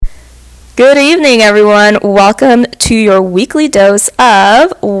Good evening, everyone. Welcome to your weekly dose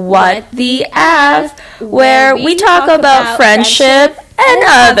of What the F, where we talk about friendship and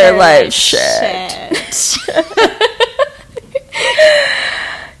other life shit.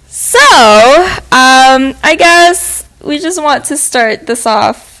 So, I guess we just want to start this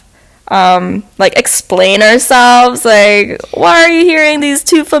off, explain ourselves. Like, why are you hearing these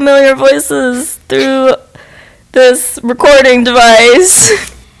two familiar voices through this recording device?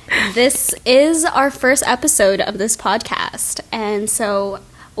 This is our first episode of this podcast, and so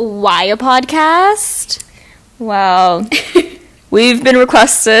why a podcast? Well, we've been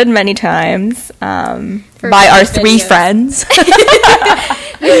requested many times by our three friends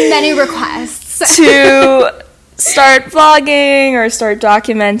many requests to start vlogging or start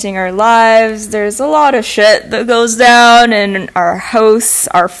documenting our lives. There's a lot of shit that goes down in our house,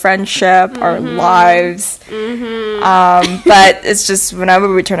 our friendship, our lives. But it's just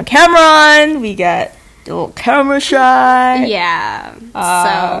whenever we turn a camera on, we get a little camera shy. Yeah.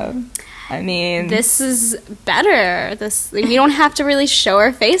 So I mean, this is better. We don't have to really show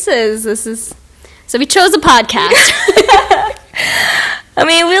our faces. So we chose a podcast. I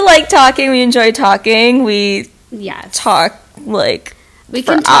mean, we like talking. We enjoy talking. We talk we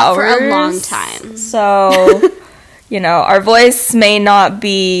can talk for a long time. So, our voice may not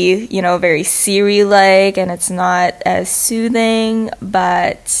be, very Siri-like, and it's not as soothing,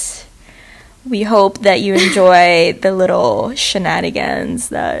 but we hope that you enjoy the little shenanigans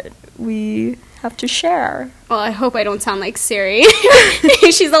that we have to share. Well, I hope I don't sound like Siri.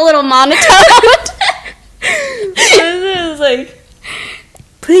 She's a little monotone. It's like,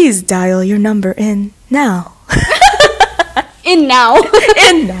 please dial your number in now. In now.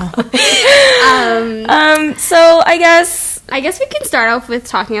 So I guess we can start off with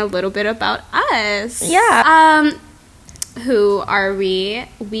talking a little bit about us. Yeah. Who are we?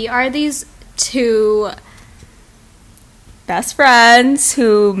 We are these two best friends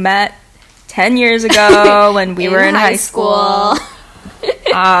who met 10 years ago when we were in high school.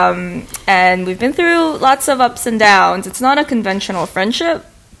 And we've been through lots of ups and downs. It's not a conventional friendship,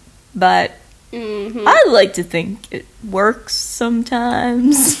 but I like to think it works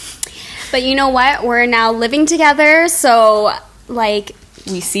sometimes. But you know what? We're now living together, so,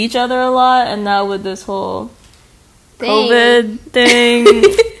 we see each other a lot, and now with this whole COVID thing,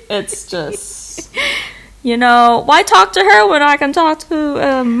 it's just, why talk to her when I can talk to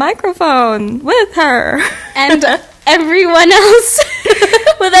a microphone with her? And everyone else.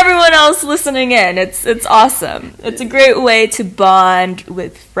 With everyone else listening in. It's awesome. It's a great way to bond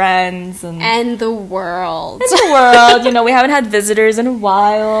with friends and the world. We haven't had visitors in a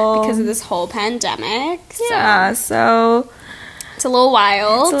while because of this whole pandemic. Yeah, so it's a little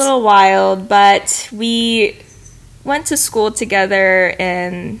wild. But we went to school together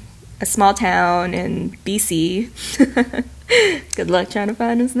in a small town in BC. Good luck trying to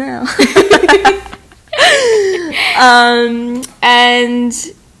find us now. And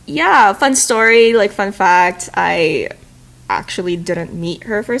yeah, fun story, fun fact, I actually didn't meet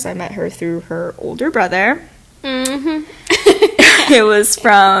her first. I met her through her older brother. It was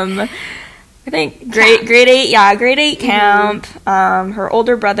from, I think, grade 8 camp. Her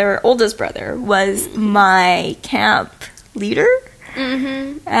oldest brother was my camp leader.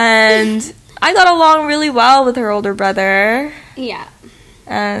 And I got along really well with her older brother. Yeah.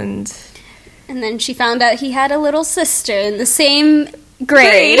 And then she found out he had a little sister in the same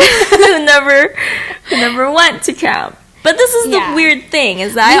grade who never went to camp. But this is the weird thing,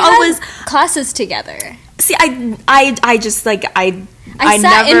 is that I always classes together. See, I just I sat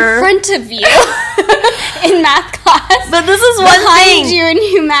never in front of you in math class. But this is one behind thing. You in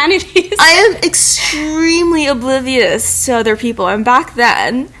humanities. I am extremely oblivious to other people, and back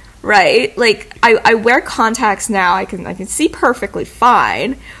then, right? I wear contacts now. I can see perfectly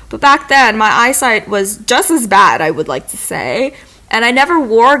fine. But back then, my eyesight was just as bad, I would like to say. And I never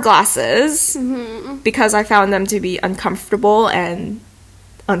wore glasses because I found them to be uncomfortable and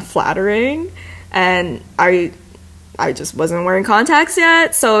unflattering. And I just wasn't wearing contacts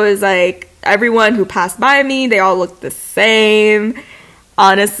yet. So it was everyone who passed by me, they all looked the same.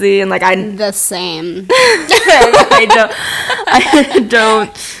 Honestly, and the same. I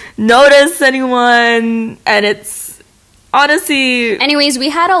don't notice anyone, and it's honestly... Anyways, we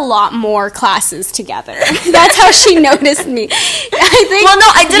had a lot more classes together. That's how she noticed me. I think. Well,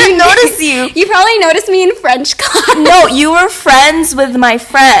 no, I didn't notice you. You probably noticed me in French class. No, you were friends with my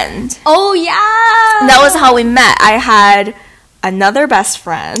friend. Oh, yeah. That was how we met. I had another best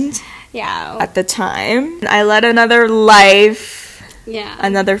friend. Yeah. At the time. I led another life. Yeah.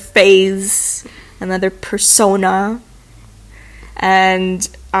 Another phase. Another persona. And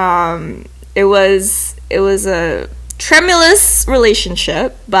it was a tremulous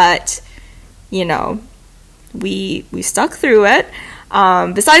relationship, but you know, we stuck through it.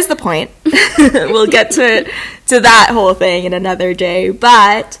 Besides the point, we'll get to that whole thing in another day.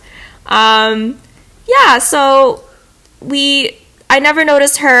 But yeah, so I never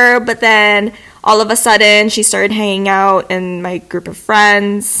noticed her, but then all of a sudden she started hanging out in my group of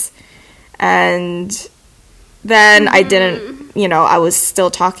friends, and then I didn't, you know, I was still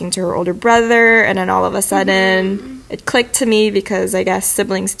talking to her older brother, and then all of a sudden it clicked to me because I guess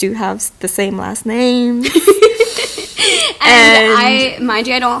siblings do have the same last name. And mind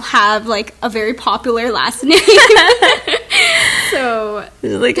you, I don't have like a very popular last name. So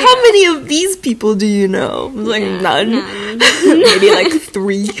like, how many of these people do you know? I was like, none. Maybe like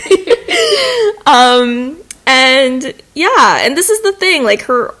 3. And yeah, and this is the thing, like,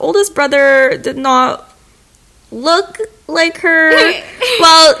 her oldest brother did not look like her.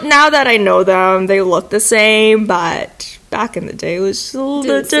 Well, now that I know them, they look the same, but back in the day it was just a little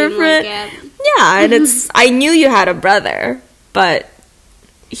bit different. Yeah, and I knew you had a brother, but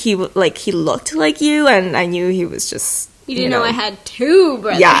he looked like you, and I knew he was just... You didn't know I had 2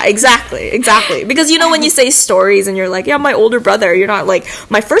 brothers. Yeah, exactly. Because, you know, when you say stories and you're like, yeah, my older brother, you're not like,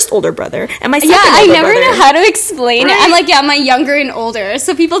 my first older brother and my second older brother. Yeah, I never know how to explain it. I'm like, yeah, my younger and older,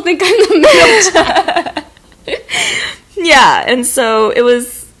 so people think I'm the middle child. Yeah, and so it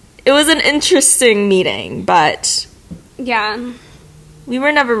was an interesting meeting, but... Yeah. We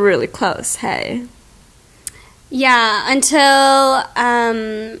were never really close, hey? Yeah, until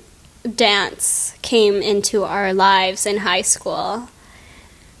dance came into our lives in high school.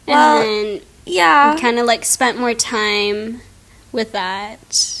 Well, and then yeah, we kind of like spent more time with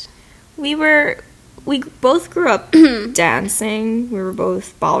that. We both grew up dancing. We were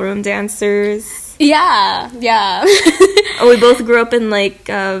both ballroom dancers. Yeah. We both grew up in like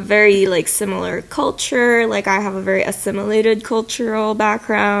a very like similar culture. Like, I have a very assimilated cultural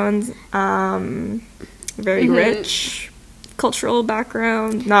background. Very rich cultural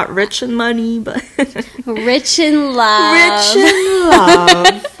background. Not rich in money, but rich in love. Rich in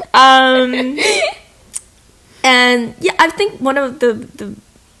love. And yeah, I think one of the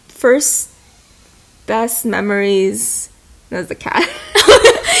first best memories... There's the cat.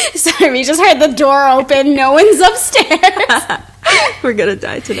 Sorry, we just heard the door open. No one's upstairs. We're gonna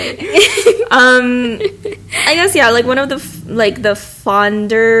die tonight. I guess, yeah, like one of the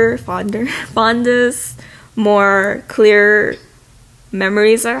fondest, more clear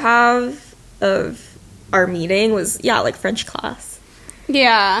memories I have of our meeting was, yeah, like French class.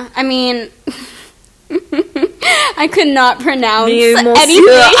 Yeah, I mean, I could not pronounce anything.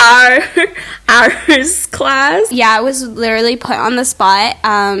 Ours class. Yeah, I was literally put on the spot,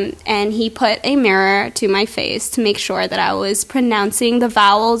 and he put a mirror to my face to make sure that I was pronouncing the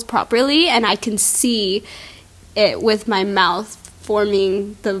vowels properly, and I can see it with my mouth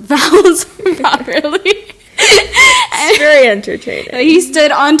forming the vowels properly. It's very entertaining. He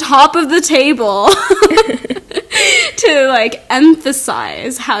stood on top of the table to like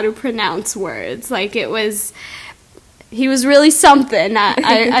emphasize how to pronounce words. Like, he was really something.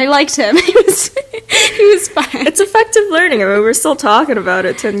 I liked him. He was fun. It's effective learning. I mean, we're still talking about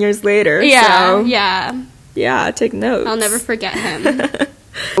it 10 years later. Yeah, so. Yeah, take notes. I'll never forget him.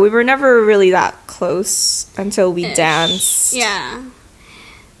 We were never really that close until we danced. Yeah.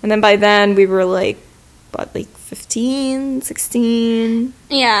 And then by then we were like, what, like 15, 16?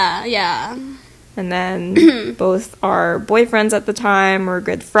 Yeah. And then both our boyfriends at the time were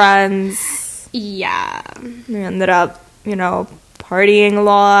good friends. Yeah. We ended up, you know, partying a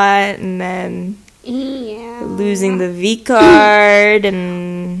lot, and then losing the V card,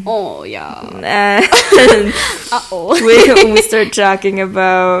 and oh yeah. When we start talking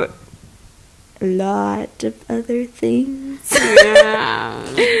about a lot of other things. Yeah.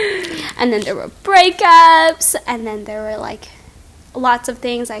 And then there were breakups, and then there were like lots of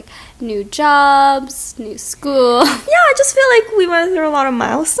things like new jobs, new school. Yeah, I just feel like we went through a lot of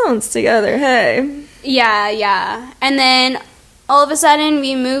milestones together, hey? Yeah. And then all of a sudden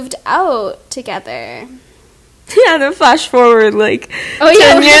we moved out together. Yeah, then flash forward, like,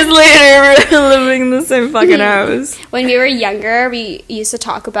 10 years later, we're living in the same fucking house. When we were younger, we used to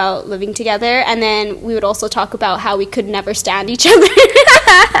talk about living together, and then we would also talk about how we could never stand each other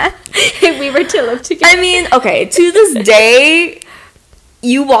if we were to live together. I mean, okay, to this day,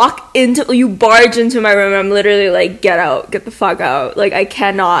 you barge into my room, and I'm literally like, get out, get the fuck out. Like, I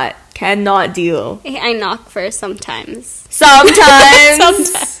cannot deal. I knock first sometimes.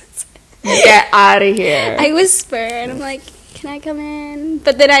 Sometimes. Get out of here. I whisper, and I'm like, can I come in?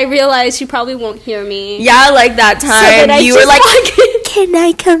 But then I realize she probably won't hear me. Yeah, like that time. So you were like, can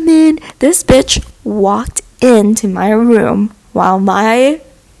I come in? This bitch walked into my room while my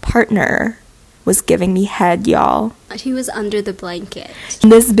partner was giving me head, y'all. He was under the blanket.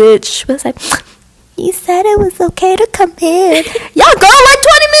 And this bitch was like, you said it was okay to come in. Y'all go like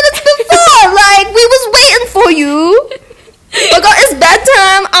 20 minutes before. Like, we was waiting for you. But girl, it's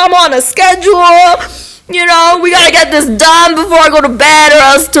bedtime. I'm on a schedule. You know, we gotta get this done before I go to bed, or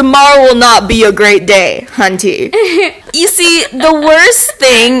else tomorrow will not be a great day, hunty. You see, the worst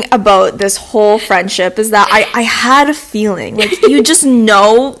thing about this whole friendship is that I had a feeling, like, you just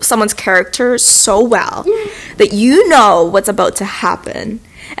know someone's character so well that you know what's about to happen.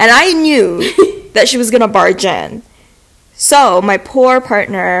 And I knew that she was gonna barge in. So my poor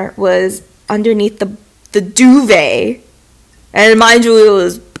partner was underneath the duvet, and mind you, it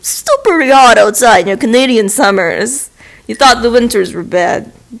was super hot outside, you know, Canadian summers. You thought the winters were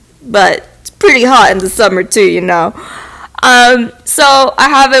bad, but it's pretty hot in the summer too, you know. So I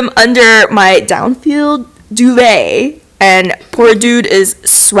have him under my downfield duvet, and poor dude is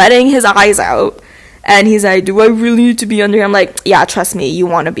sweating his eyes out, and he's like, do I really need to be under here? I'm like, yeah, trust me, you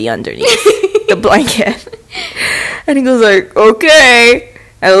want to be underneath the blanket. And he goes like, okay.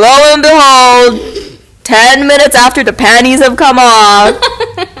 And lo and behold, 10 minutes after the panties have come off,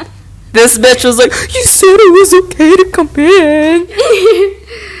 this bitch was like, you said it was okay to come in.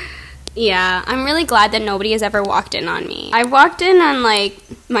 Yeah, I'm really glad that nobody has ever walked in on me. I walked in on, like,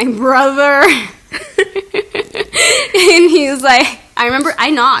 my brother. And he was like, I remember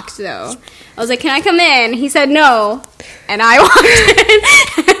I knocked, though. I was like, can I come in? He said no. And I walked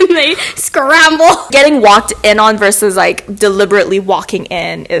in, and they scramble. Getting walked in on versus, like, deliberately walking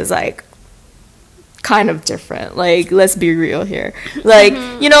in is, like, kind of different. Like, let's be real here. Like,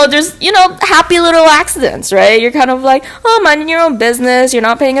 you know, there's, you know, happy little accidents, right? You're kind of like, oh, minding your own business, you're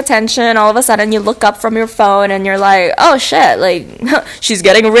not paying attention, all of a sudden you look up from your phone and you're like, oh shit, like, she's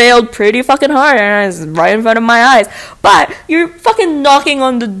getting railed pretty fucking hard and it's right in front of my eyes. But you're fucking knocking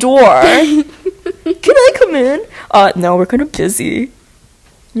on the door. Can I come in? No, we're kind of busy.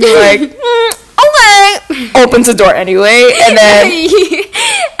 You're like, okay. Opens the door anyway, and then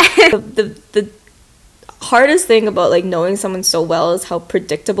the hardest thing about, like, knowing someone so well is how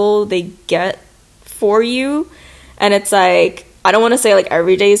predictable they get for you. And it's like, I don't want to say like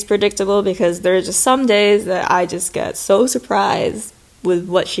every day is predictable, because there are just some days that I just get so surprised with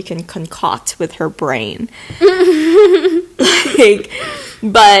what she can concoct with her brain. Like,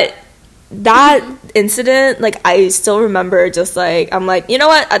 but that incident, like, I still remember, just like, I'm like, you know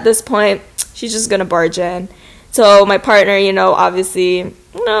what, at this point she's just gonna barge in. So my partner, you know, obviously,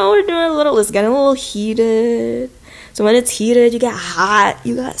 you know, it's getting a little heated. So when it's heated, you get hot,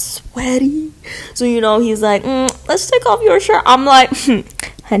 you get sweaty. So, you know, he's like, let's take off your shirt. I'm like,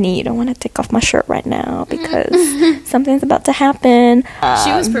 honey, you don't want to take off my shirt right now because something's about to happen.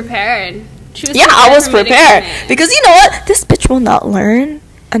 She was prepared. I was prepared. Because you know what? This bitch will not learn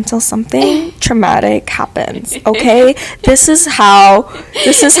until something traumatic happens, okay? This is how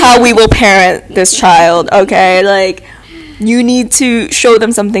we will parent this child, okay? Like, you need to show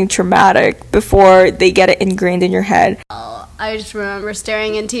them something traumatic before they get it ingrained in your head. Oh, I just remember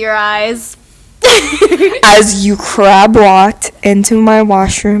staring into your eyes as you crab walked into my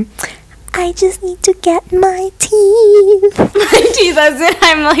washroom. I just need to get my teeth. My teeth, as in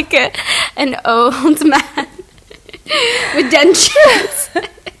I'm like an old man with dentures.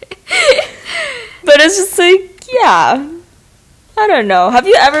 But it's just like, yeah, I don't know. Have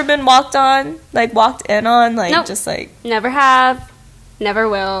you ever been walked on? Like, walked in on? Like, nope. Just like... Never have. Never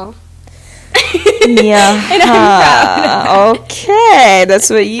will. Yeah. And I'm proud. Okay, that's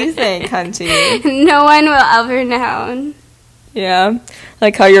what you think, hunty. No one will ever know. Yeah.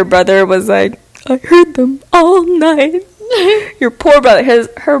 Like how your brother was like, I heard them all night. Your poor brother.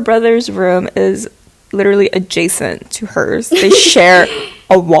 Her brother's room is literally adjacent to hers. They share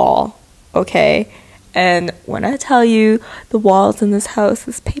a wall, okay? And when I tell you the walls in this house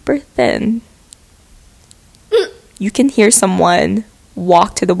is paper thin, you can hear someone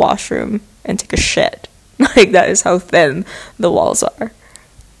walk to the washroom and take a shit. Like, that is how thin the walls are.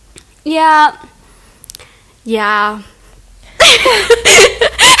 Yeah.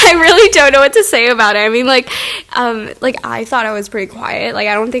 I really don't know what to say about it. I mean, like I thought I was pretty quiet. Like,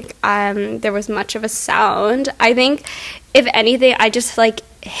 I don't think there was much of a sound. I think, if anything, I just, like,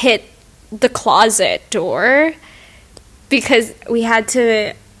 hit the closet door because we had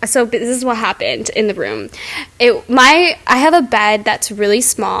to. So this is what happened in the room. I have a bed that's really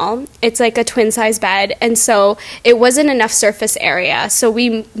small. It's like a twin size bed, and so it wasn't enough surface area. So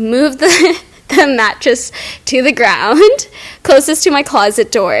we moved the the mattress to the ground, closest to my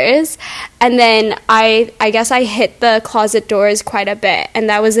closet doors. And then I guess I hit the closet doors quite a bit. And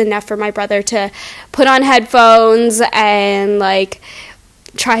that was enough for my brother to put on headphones and, like,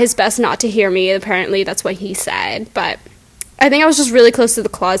 try his best not to hear me. Apparently, that's what he said. But I think I was just really close to the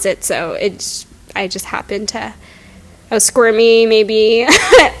closet, so I just happened to... I was squirmy, maybe.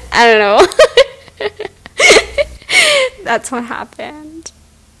 I don't know. That's what happened.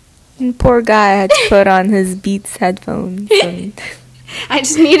 And poor guy had to put on his Beats headphones. And I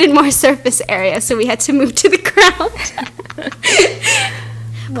just needed more surface area, so we had to move to the ground.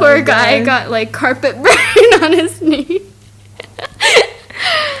 Poor guy got, like, carpet burn on his knee.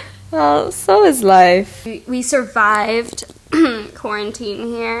 Well, so is life. We survived quarantine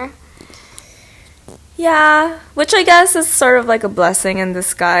here. Yeah, which I guess is sort of like a blessing in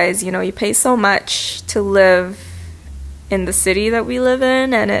disguise. You know, you pay so much to live in the city that we live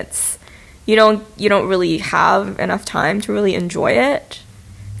in, and it's you don't really have enough time to really enjoy it,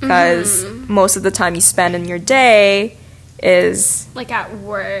 because most of the time you spend in your day is like at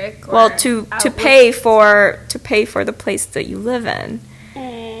work. Or well, to pay for the place that you live in.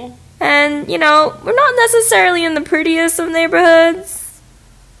 And you know, we're not necessarily in the prettiest of neighborhoods,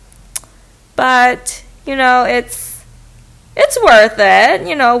 but you know, it's worth it.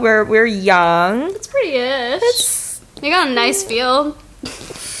 You know, we're young. It's pretty-ish. You got a nice field.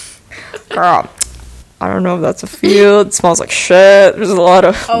 Girl, I don't know if that's a field. It smells like shit. There's a lot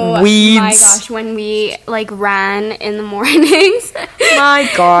of weeds. Oh my gosh, when we, like, ran in the mornings. My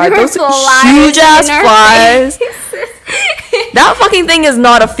God, those huge ass flies. That fucking thing is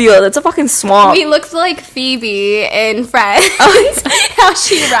not a field. It's a fucking swamp. We looked like Phoebe in Friends.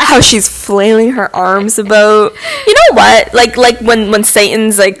 How she's flailing her arms about. You know what? Like when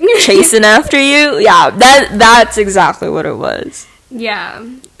Satan's like chasing after you. Yeah, that's exactly what it was. Yeah,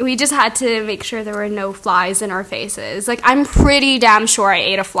 we just had to make sure there were no flies in our faces. Like, I'm pretty damn sure I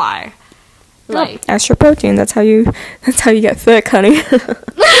ate a fly. Like, extra protein. That's how you get thick, honey.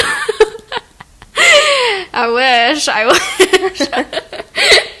 I wish.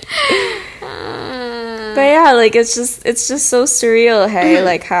 But yeah, like it's just so surreal, hey,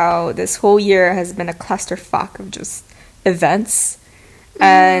 like how this whole year has been a clusterfuck of just events.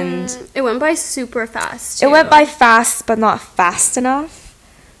 And it went by super fast, too. It went by fast, but not fast enough.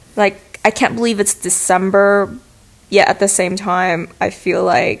 Like, I can't believe it's December, yet at the same time, I feel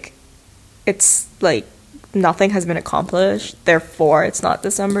like it's, like, nothing has been accomplished, therefore it's not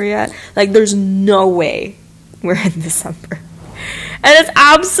December yet. Like, there's no way we're in December. And it's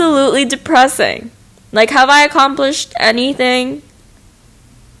absolutely depressing. Like, have I accomplished anything?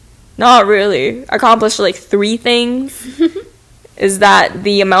 Not really. I accomplished, like, 3 things. Is that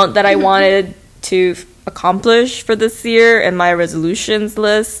the amount that I wanted to accomplish for this year in my resolutions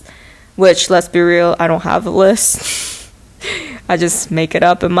list? Which, let's be real, I don't have a list. I just make it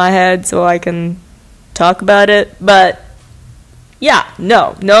up in my head so I can talk about it. But, yeah,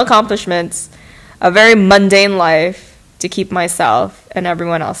 no accomplishments. A very mundane life to keep myself and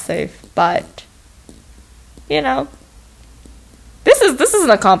everyone else safe. But, you know, this is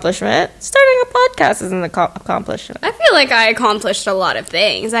an accomplishment. Starting a podcast is an accomplishment. I feel like I accomplished a lot of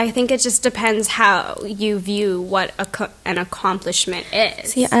things. I think it just depends how you view what an accomplishment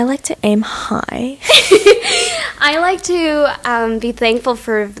is. See, I like to aim high. I like to be thankful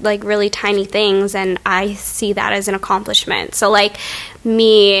for, like, really tiny things, and I see that as an accomplishment. So, like,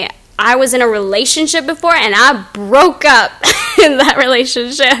 me, I was in a relationship before, and I broke up in that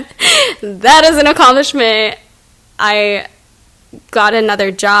relationship. That is an accomplishment. I got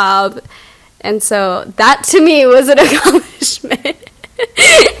another job, and so that to me was an accomplishment.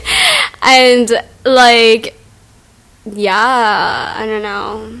 And, like, yeah, I don't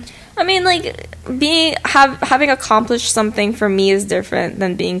know. I mean, like, having accomplished something for me is different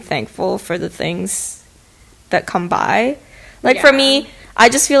than being thankful for the things that come by. Like, for me, I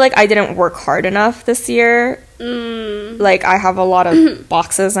just feel like I didn't work hard enough this year. Like, I have a lot of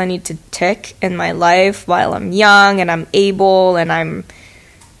boxes I need to tick in my life while I'm young and I'm able and I'm,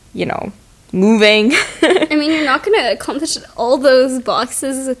 you know, moving. I mean, you're not going to accomplish all those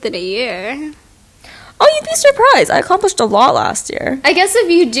boxes within a year. Oh, you'd be surprised. I accomplished a lot last year. I guess if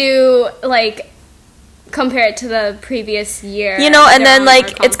you do, like, compare it to the previous year. You know, and then,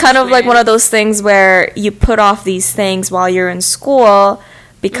 like, it's kind of like one of those things where you put off these things while you're in school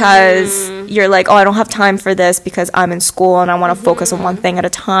because you're like, oh, I don't have time for this because I'm in school and I want to focus on one thing at a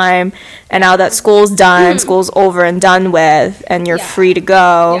time. And now that school's done, school's over and done with, and you're free to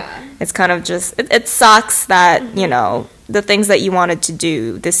go, it's kind of just, it sucks that, you know, the things that you wanted to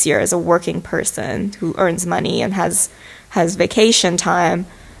do this year as a working person who earns money and has vacation time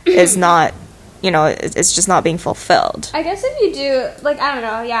is not it's just not being fulfilled. I guess if you do, like, I don't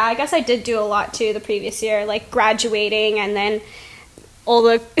know, yeah, I guess I did do a lot too the previous year, like graduating and then all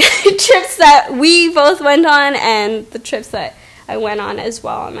the trips that we both went on and the trips that I went on as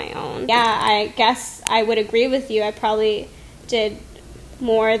well on my own. Yeah, I guess I would agree with you. I probably did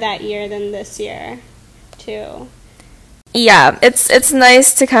more that year than this year too. Yeah, it's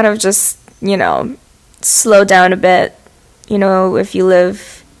nice to kind of just, slow down a bit. If you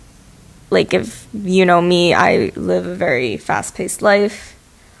live, like, if you know me, I live a very fast-paced life.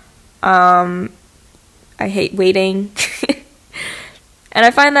 I hate waiting. And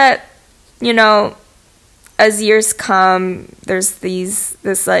I find that, as years come, there's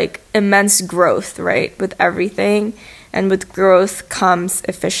this like immense growth, right, with everything. And with growth comes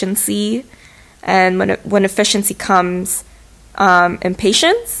efficiency. And when efficiency comes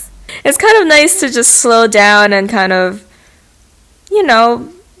impatience. It's kind of nice to just slow down and kind of,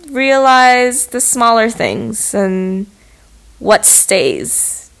 realize the smaller things and what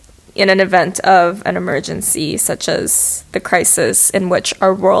stays in an event of an emergency, such as the crisis in which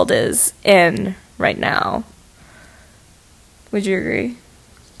our world is in right now. Would you agree?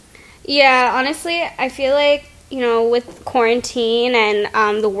 Yeah, honestly, I feel like, with quarantine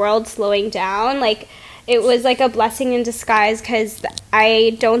and the world slowing down, like, it was like a blessing in disguise because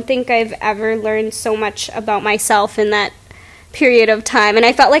I don't think I've ever learned so much about myself in that period of time. And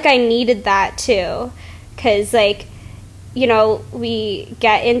I felt like I needed that too because, like, we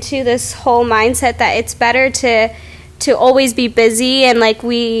get into this whole mindset that it's better to always be busy, and like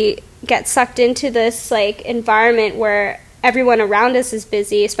we get sucked into this like environment where everyone around us is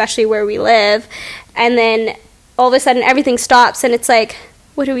busy, especially where we live, and then all of a sudden everything stops and it's like,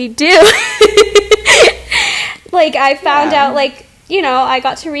 what do we do? Like, I found out, like, I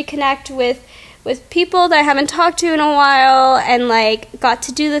got to reconnect with people that I haven't talked to in a while, and like got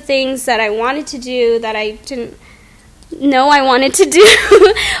to do the things that I wanted to do that I didn't know I wanted to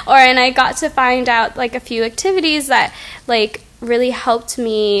do. And I got to find out like a few activities that like really helped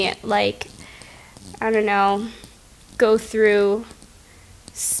me, like, I don't know, go through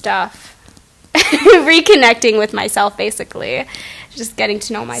stuff. Reconnecting with myself, basically. Just getting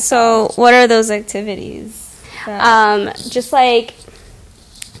to know myself. So what are those activities? Just like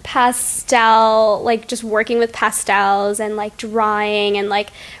pastel, like just working with pastels and like drawing and like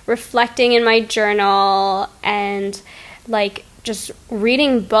reflecting in my journal and like just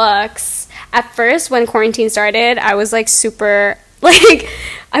reading books. At first, when quarantine started, I was like super, like,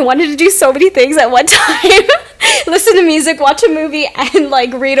 I wanted to do so many things at one time. Listen to music, watch a movie, and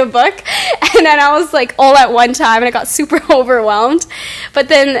like read a book. And then I was like all at one time and I got super overwhelmed. But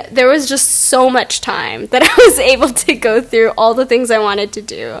then there was just so much time that I was able to go through all the things I wanted to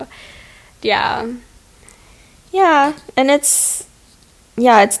do. Yeah. Yeah, and it's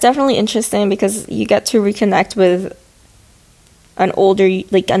definitely interesting because you get to reconnect with an older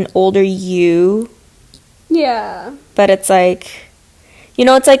you. Yeah. But it's like,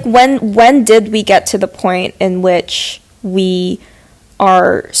 it's like when did we get to the point in which we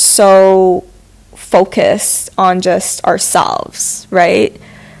are so focused on just ourselves, right?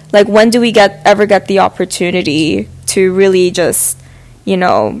 Like, when do we ever get the opportunity to really just,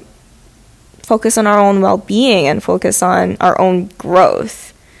 focus on our own well-being and focus on our own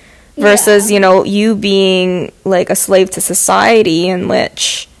growth versus, you being like a slave to society in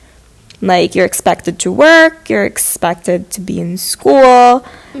which, like, you're expected to work, you're expected to be in school,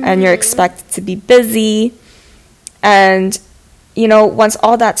 and you're expected to be busy. And, once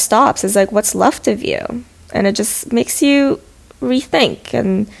all that stops, it's like, what's left of you? And it just makes you rethink.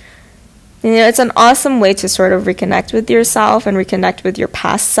 And, it's an awesome way to sort of reconnect with yourself and reconnect with your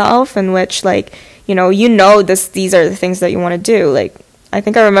past self, in which, like, these are the things that you want to do. Like, I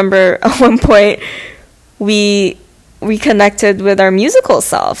think I remember at one point we reconnected with our musical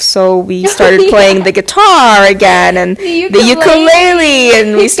self, so we started playing the guitar again and the ukulele,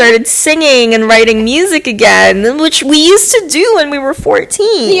 and we started singing and writing music again, which we used to do when we were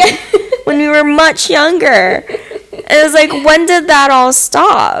 14, when we were much younger. And it was like, when did that all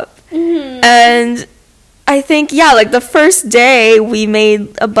stop? And I think, like, the first day we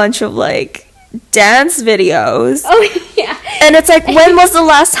made a bunch of like dance videos. Oh, yeah. And it's like, when was the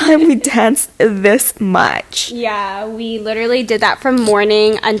last time we danced this much? Yeah, we literally did that from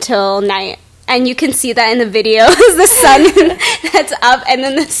morning until night. And you can see that in the videos, the sun that's up and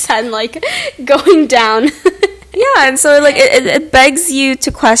then the sun, like, going down. Yeah, and so, like, it begs you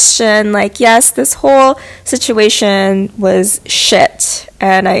to question, like, yes, this whole situation was shit.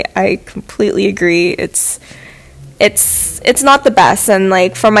 And I completely agree. It's not the best. And,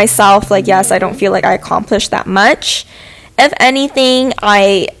 like, for myself, like, yes, I don't feel like I accomplished that much. if anything,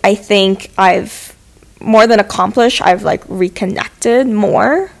 I think I've more than accomplished. I've like reconnected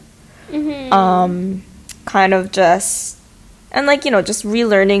more. Kind of just, and like, you know, just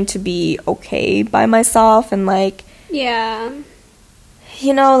relearning to be okay by myself, and like, Yeah.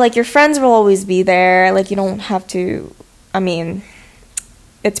 you know, like your friends will always be there. Like you don't have to, I mean,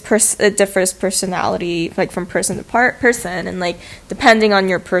 it differs personality, like from person to person, and like depending on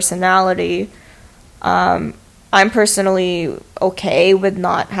your personality, I'm personally okay with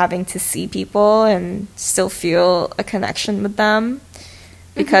not having to see people and still feel a connection with them,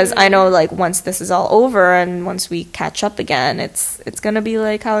 because I know like once this is all over and once we catch up again, it's gonna be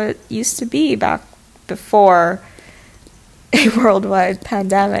like how it used to be back before a worldwide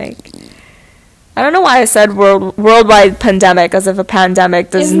pandemic. I don't know why I said worldwide pandemic, as if a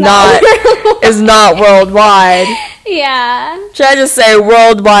pandemic is not worldwide. Yeah. Should I just say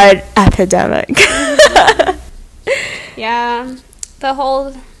worldwide epidemic? Yeah. The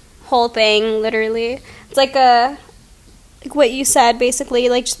whole thing, literally. It's like what you said, basically,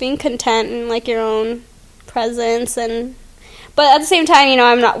 like just being content in like your own presence, and but at the same time, you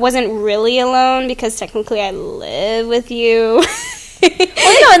know, wasn't really alone, because technically I live with you.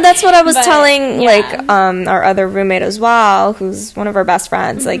 Well, no, and that's what I was telling, like, our other roommate as well, who's one of our best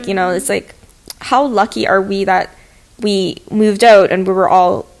friends. Like, you know, it's like, how lucky are we that we moved out and we were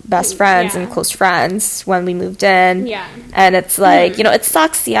all best friends and close friends when we moved in. Yeah. And it's like, you know, it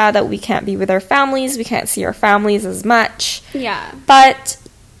sucks, that we can't be with our families. We can't see our families as much. Yeah. But,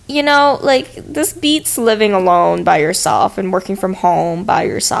 you know, like, this beats living alone by yourself and working from home by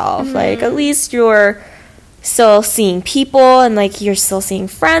yourself. Like, at least you're still seeing people, and like you're still seeing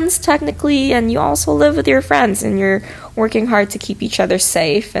friends technically, and you also live with your friends, and you're working hard to keep each other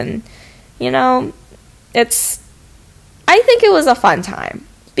safe. And you know, I think it was a fun time.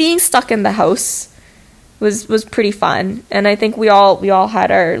 Being stuck in the house was pretty fun, and I think we all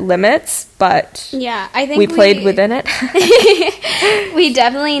had our limits, but yeah, I think we played within it. We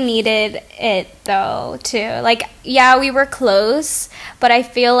definitely needed it though too. Like, yeah, we were close, but I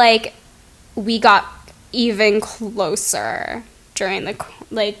feel like we got even closer during the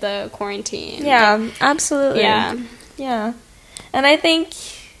quarantine. Yeah, like, absolutely. Yeah. And I think,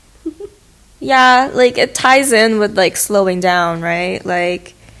 like it ties in with like slowing down, right?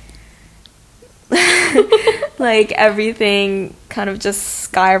 Like, like everything kind of just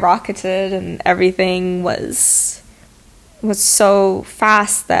skyrocketed, and everything was so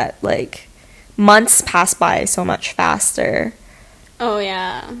fast that like months passed by so much faster. Oh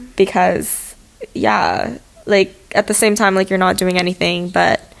yeah. Because like at the same time, like you're not doing anything,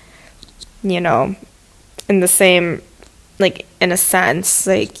 but you know, in the same, like in a sense,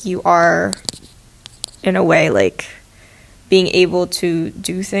 like you are in a way like being able to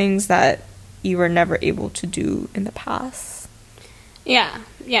do things that you were never able to do in the past. Yeah.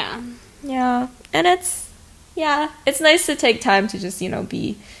 And it's nice to take time to just, you know,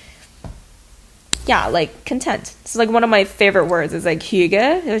 be like content. So like one of my favorite words is like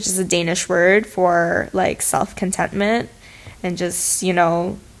hygge, which is a Danish word for like self-contentment, and just, you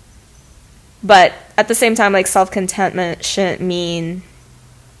know, but at the same time, like self-contentment shouldn't mean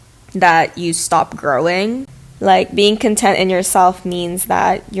that you stop growing. Like being content in yourself means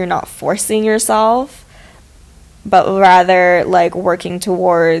that you're not forcing yourself, but rather like working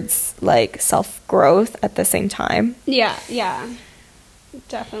towards like self-growth at the same time. Yeah.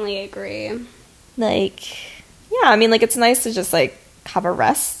 Definitely agree. Like, I mean, like, it's nice to just, like, have a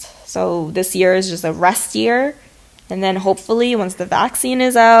rest. So this year is just a rest year. And then hopefully once the vaccine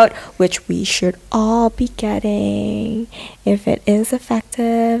is out, which we should all be getting, if it is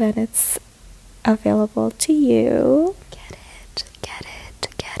effective and it's available to you, get it.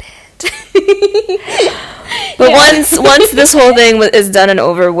 But once this whole thing is done and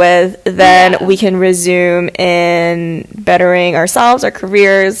over with, then we can resume in bettering ourselves, our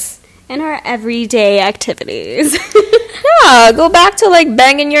careers, and our everyday activities. Go back to like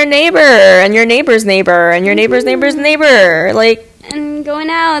banging your neighbor and your neighbor's neighbor and your neighbor's neighbor's neighbor, like, and going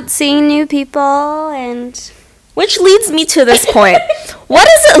out, seeing new people. And which leads me to this point. What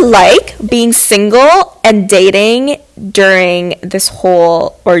is it like being single and dating during this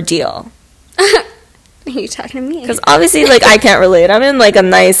whole ordeal? Are you talking to me? Because obviously, like, I can't relate. I'm in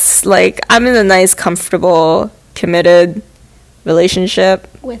a nice, comfortable, committed relationship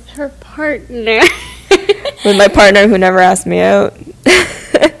with her partner. With my partner who never asked me out.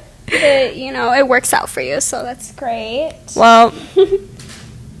 But, you know, it works out for you, so that's great. Well,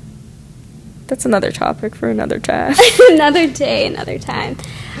 that's another topic for another time. Another day, another time.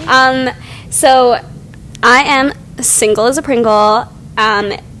 So I am single as a Pringle,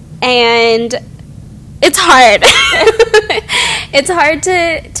 and it's hard. It's hard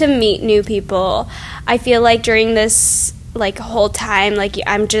to meet new people. I feel like during this like whole time, like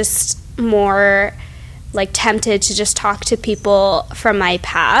I'm just more like tempted to just talk to people from my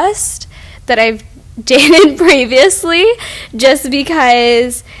past that I've dated previously, just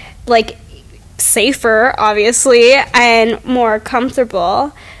because like safer obviously and more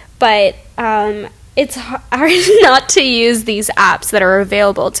comfortable. But it's hard not to use these apps that are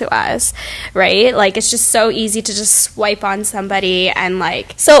available to us, right? Like, it's just so easy to just swipe on somebody and,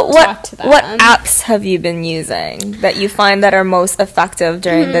 like, talk to them. What apps have you been using that you find that are most effective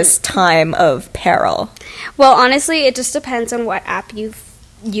during this time of peril? Well, honestly, it just depends on what app you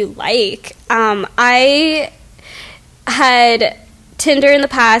like. I had Tinder in the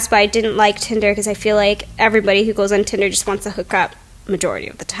past, but I didn't like Tinder because I feel like everybody who goes on Tinder just wants to hook up majority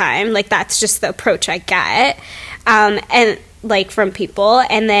of the time. Like, that's just the approach I get, and like from people.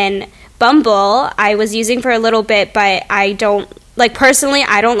 And then Bumble I was using for a little bit, but I don't like, personally,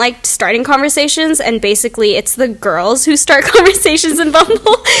 I don't like starting conversations, and basically it's the girls who start conversations in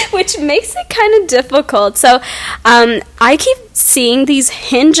Bumble, which makes it kind of difficult. So I keep seeing these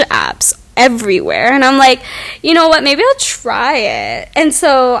Hinge apps everywhere, and I'm like, you know what, maybe I'll try it. And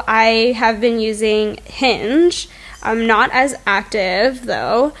so I have been using Hinge. I'm not as active,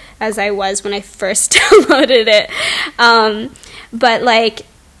 though, as I was when I first downloaded it. But, like,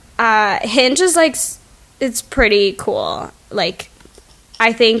 Hinge is, like, it's pretty cool. Like,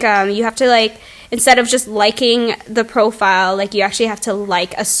 I think you have to, like, instead of just liking the profile, like, you actually have to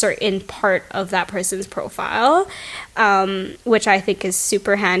like a certain part of that person's profile, which I think is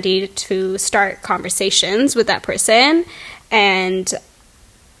super handy to start conversations with that person. And,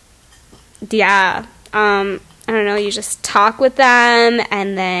 yeah, I don't know, you just talk with them,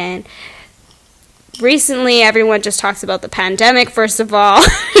 and then recently everyone just talks about the pandemic, first of all,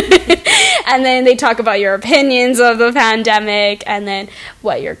 and then they talk about your opinions of the pandemic, and then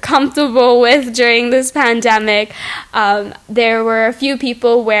what you're comfortable with during this pandemic. There were a few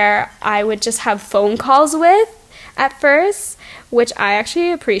people where I would just have phone calls with at first, which I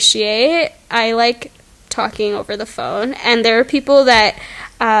actually appreciate. I like talking over the phone, and there are people that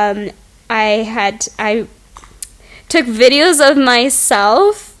I took videos of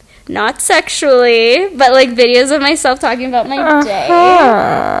myself, not sexually, but like videos of myself talking about my day.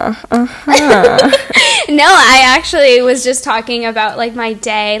 No, I actually was just talking about like my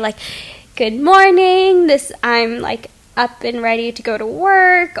day, like, good morning, I'm like up and ready to go to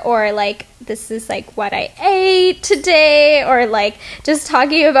work, or like, this is like what I ate today, or like just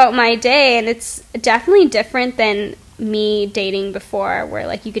talking about my day. And it's definitely different than me dating before, where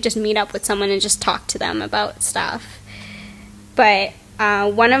like you could just meet up with someone and just talk to them about stuff. But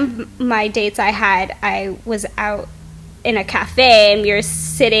one of my dates I was out in a cafe, and we were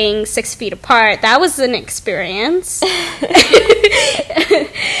sitting 6 feet apart. That was an experience.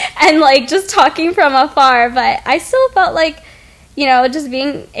 And like just talking from afar, but I still felt like, you know, just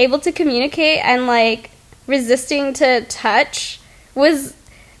being able to communicate and like resisting to touch was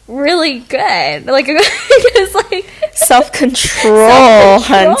really good. Like, it was like self-control,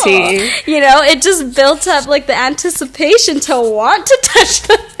 hunty. You know, it just built up like the anticipation to want to touch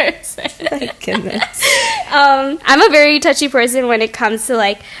the person. My goodness. I'm a very touchy person when it comes to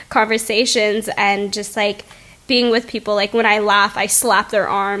like conversations and just like being with people. Like, when I laugh, I slap their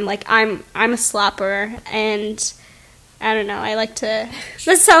arm. Like, I'm a slapper, and I don't know, I like to,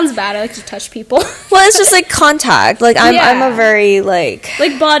 that sounds bad, I like to touch people. Well, it's just like contact. Like, I'm a very like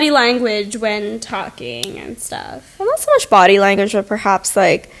body language when talking and stuff. Well, not so much body language, but perhaps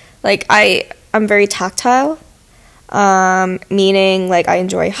like I'm very tactile. Meaning like I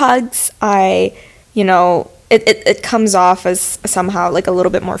enjoy hugs. It comes off as somehow like a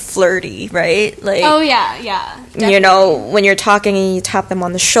little bit more flirty, right? Like, oh yeah, definitely. You know, when you're talking and you tap them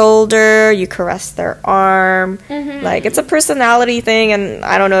on the shoulder, you caress their arm. Mm-hmm. Like, it's a personality thing, and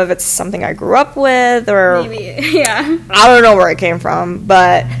I don't know if it's something I grew up with, or maybe, yeah. I don't know where it came from,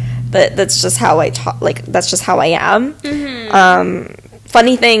 but that's just how I talk. Like, that's just how I am. Mm-hmm.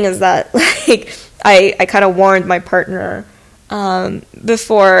 Funny thing is that like I kind of warned my partner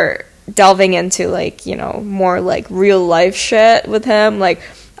before delving into like, you know, more like real life shit with him. Like,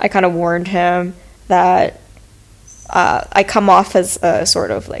 I kind of warned him that I come off as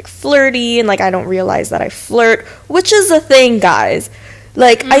sort of like flirty, and like I don't realize that I flirt, which is a thing, guys.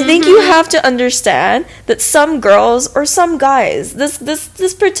 Like, mm-hmm. I think you have to understand that some girls or some guys,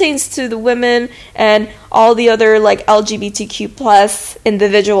 this pertains to the women and all the other like LGBTQ plus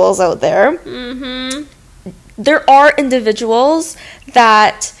individuals out there. Mm-hmm. There are individuals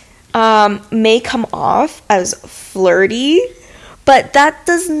that may come off as flirty, but that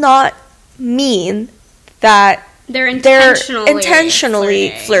does not mean that They're they're intentionally, intentionally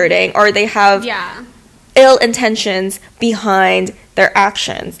flirting, or they have Yeah. ill intentions behind their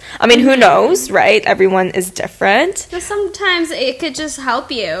actions. I mean, who knows, right? Everyone is different. But sometimes it could just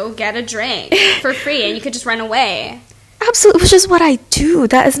help you get a drink for free and you could just run away. Absolutely, which is what I do.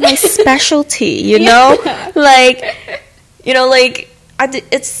 That is my specialty, you know? Yeah. Like, you know, like,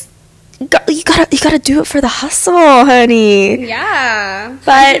 it's, you gotta do it for the hustle, honey. Yeah.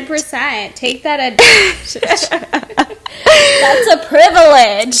 But- 100%. Take that advantage. That's a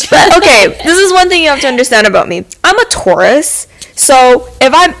privilege. But, okay, this is one thing you have to understand about me. I'm a Taurus. So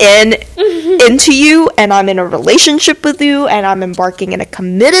if I'm into you, and I'm in a relationship with you, and I'm embarking in a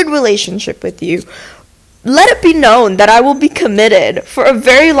committed relationship with you, let it be known that I will be committed for a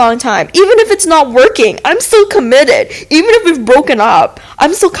very long time. Even if it's not working, I'm still committed. Even if we've broken up,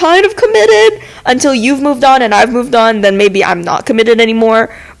 I'm still kind of committed until you've moved on and I've moved on. Then maybe I'm not committed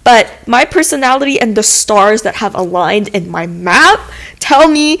anymore. But my personality and the stars that have aligned in my map tell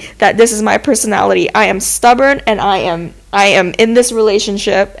me that this is my personality. I am stubborn, and I am in this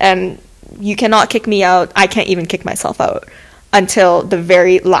relationship, and you cannot kick me out. I can't even kick myself out until the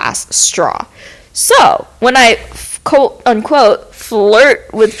very last straw. So, when I quote unquote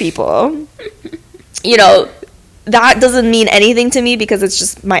flirt with people, you know, that doesn't mean anything to me because it's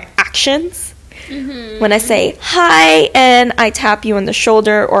just my actions. When I say hi and I tap you on the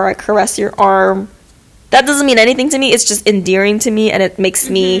shoulder or I caress your arm, that doesn't mean anything to me. It's just endearing to me, and it makes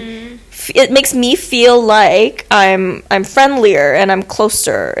me feel like I'm friendlier and I'm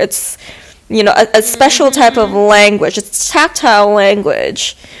closer. It's, you know, a special type of language. It's tactile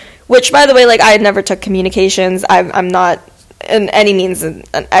language. Which, by the way, like, I never took communications. I'm not in any means an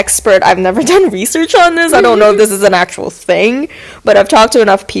expert. I've never done research on this. I don't know if this is an actual thing, but I've talked to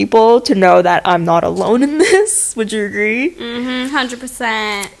enough people to know that I'm not alone in this. Would you agree?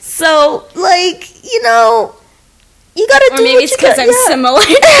 100%. So, like, you know, you gotta do Or maybe what it's you because got- I'm yeah. similar.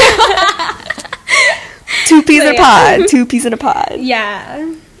 Two peas in a But yeah. pod. Two peas in a pod.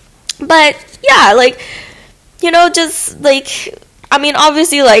 Yeah. But yeah, like, you know, just like, I mean,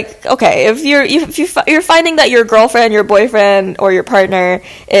 obviously, like, okay, if you're finding that your girlfriend, your boyfriend, or your partner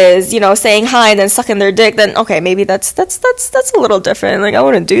is, you know, saying hi and then sucking their dick, then okay, maybe that's a little different. Like, I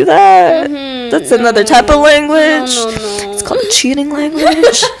wouldn't do that. That's another type of language. No. It's called cheating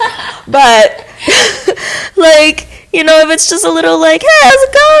language. But like, you know, if it's just a little like, hey, how's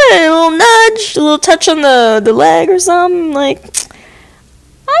it going? A little nudge, a little touch on the leg or something, like,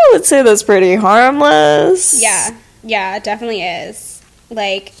 I would say that's pretty harmless. Yeah, it definitely is.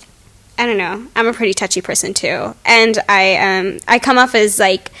 Like, I don't know. I'm a pretty touchy person too, and I come off as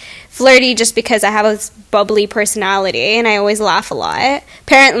like flirty just because I have a bubbly personality and I always laugh a lot.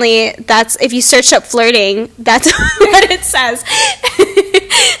 Apparently, that's, if you search up flirting, that's what it says.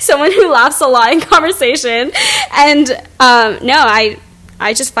 Someone who laughs a lot in conversation, and no,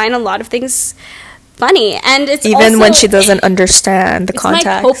 I just find a lot of things funny, and it's Even also, when she doesn't understand the it's context.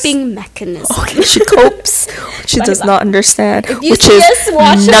 my coping mechanism. Okay, she copes. She does not understand, you which see is us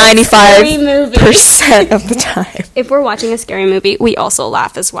watch a scary movie. 95% of the time. If we're watching a scary movie, we also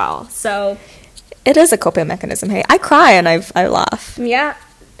laugh as well. So, It is a coping mechanism. Hey, I cry and I laugh. yeah,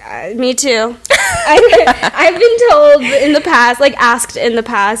 me too. I've been told in the past, like asked in the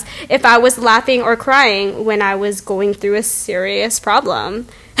past, if I was laughing or crying when I was going through a serious problem.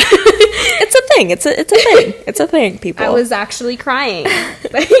 It's a thing. It's a thing. It's a thing, people. I was actually crying,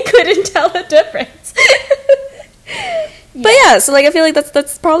 but he couldn't tell the difference. But yeah, so like I feel like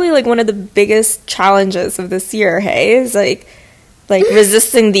that's probably like one of the biggest challenges of this year, hey, is like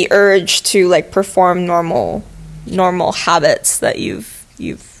resisting the urge to like perform normal habits that you've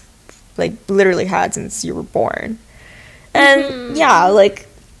like literally had since you were born. And yeah, like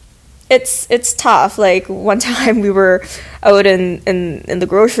it's tough. Like one time we were out in the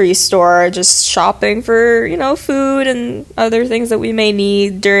grocery store just shopping for, you know, food and other things that we may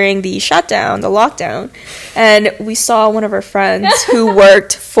need during the shutdown, the lockdown. And we saw one of our friends who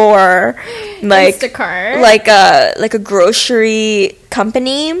worked for like Instacart. like a grocery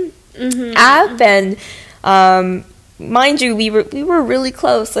company app, and mind you, we were really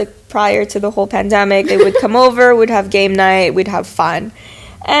close, like prior to the whole pandemic. They would come over, we'd have game night, we'd have fun.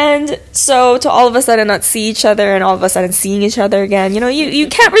 And so to all of a sudden not see each other and all of a sudden seeing each other again, you know, you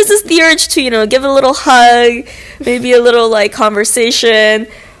can't resist the urge to, you know, give a little hug, maybe a little like conversation.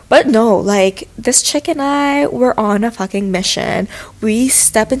 But no, like this chick and I were on a fucking mission. We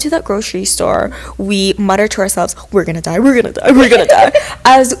step into that grocery store, we mutter to ourselves, we're gonna die, we're gonna die, we're gonna die,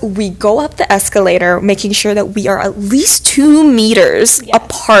 as we go up the escalator, making sure that we are at least 2 meters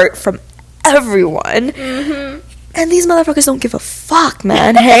apart from everyone. And these motherfuckers don't give a fuck,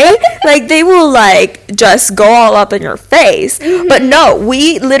 man. Hey, like they will like just go all up in your face. But no,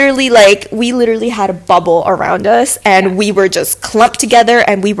 we literally had a bubble around us, and we were just clumped together,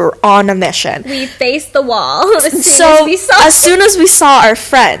 and we were on a mission. We faced the wall As soon as we saw our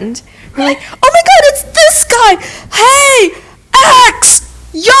friend, we're like, oh my god, it's this guy. Hey, X,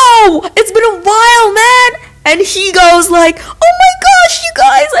 yo, it's been a while, man. And he goes like, oh my gosh, you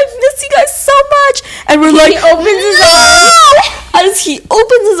guys, I've missed you guys so much. And we're like, he opens his arms. As he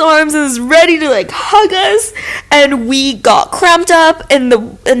opens his arms and is ready to like hug us, and we got cramped up in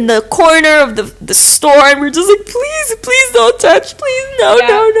the corner of the store, and we're just like, please don't touch, please,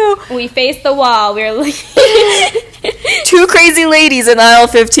 no. We faced the wall. We were like, two crazy ladies in aisle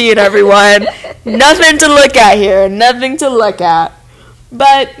 15, everyone. Nothing to look at here, nothing to look at.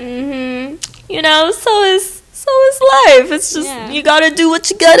 But you know, so is life. It's just you gotta do what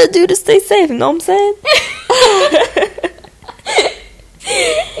you gotta do to stay safe. You know what I'm saying?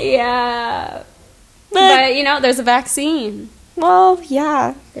 Yeah. But you know, there's a vaccine. Well,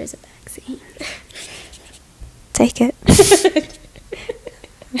 yeah. There's a vaccine. Take it.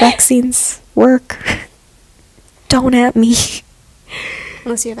 Vaccines work. Don't at me.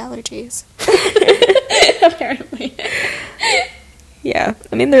 Unless you have allergies. Apparently. Yeah,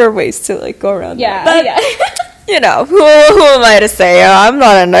 I mean, there are ways to, like, go around that. But, you know, who am I to say? I'm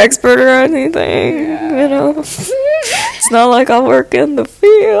not an expert or anything, you know? It's not like I work in the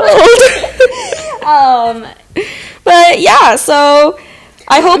field. But, yeah, so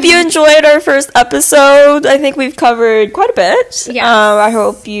I hope you enjoyed our first episode. I think we've covered quite a bit. Yes. I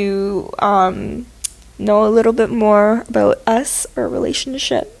hope you know a little bit more about us, our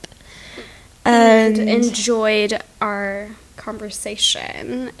relationship. And enjoyed our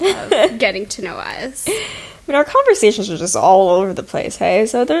conversation of getting to know us. I mean, our conversations are just all over the place, hey?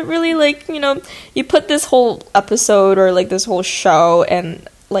 So they're really, like, you know, you put this whole episode or, like, this whole show in,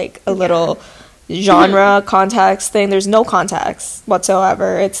 like, a little genre context thing. There's no context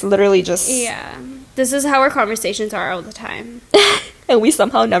whatsoever. It's literally just... Yeah. This is how our conversations are all the time. And we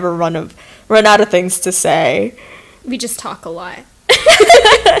somehow never run out of things to say. We just talk a lot.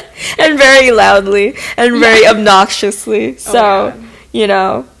 And very loudly and very obnoxiously. So, you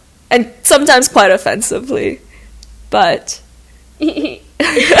know, and sometimes quite offensively. But yeah,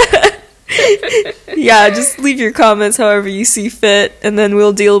 just leave your comments however you see fit, and then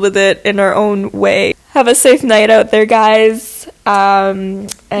we'll deal with it in our own way. Have a safe night out there, guys. And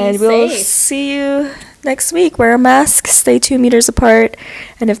we'll see you next week. Wear a mask, stay 2 meters apart,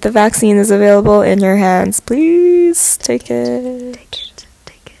 and if the vaccine is available in your hands, please take it.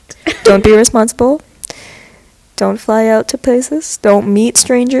 Don't be irresponsible. Don't fly out to places. Don't meet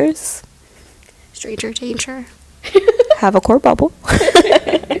strangers. Stranger danger. Have a core bubble.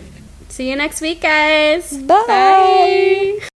 See you next week, guys. Bye. Bye.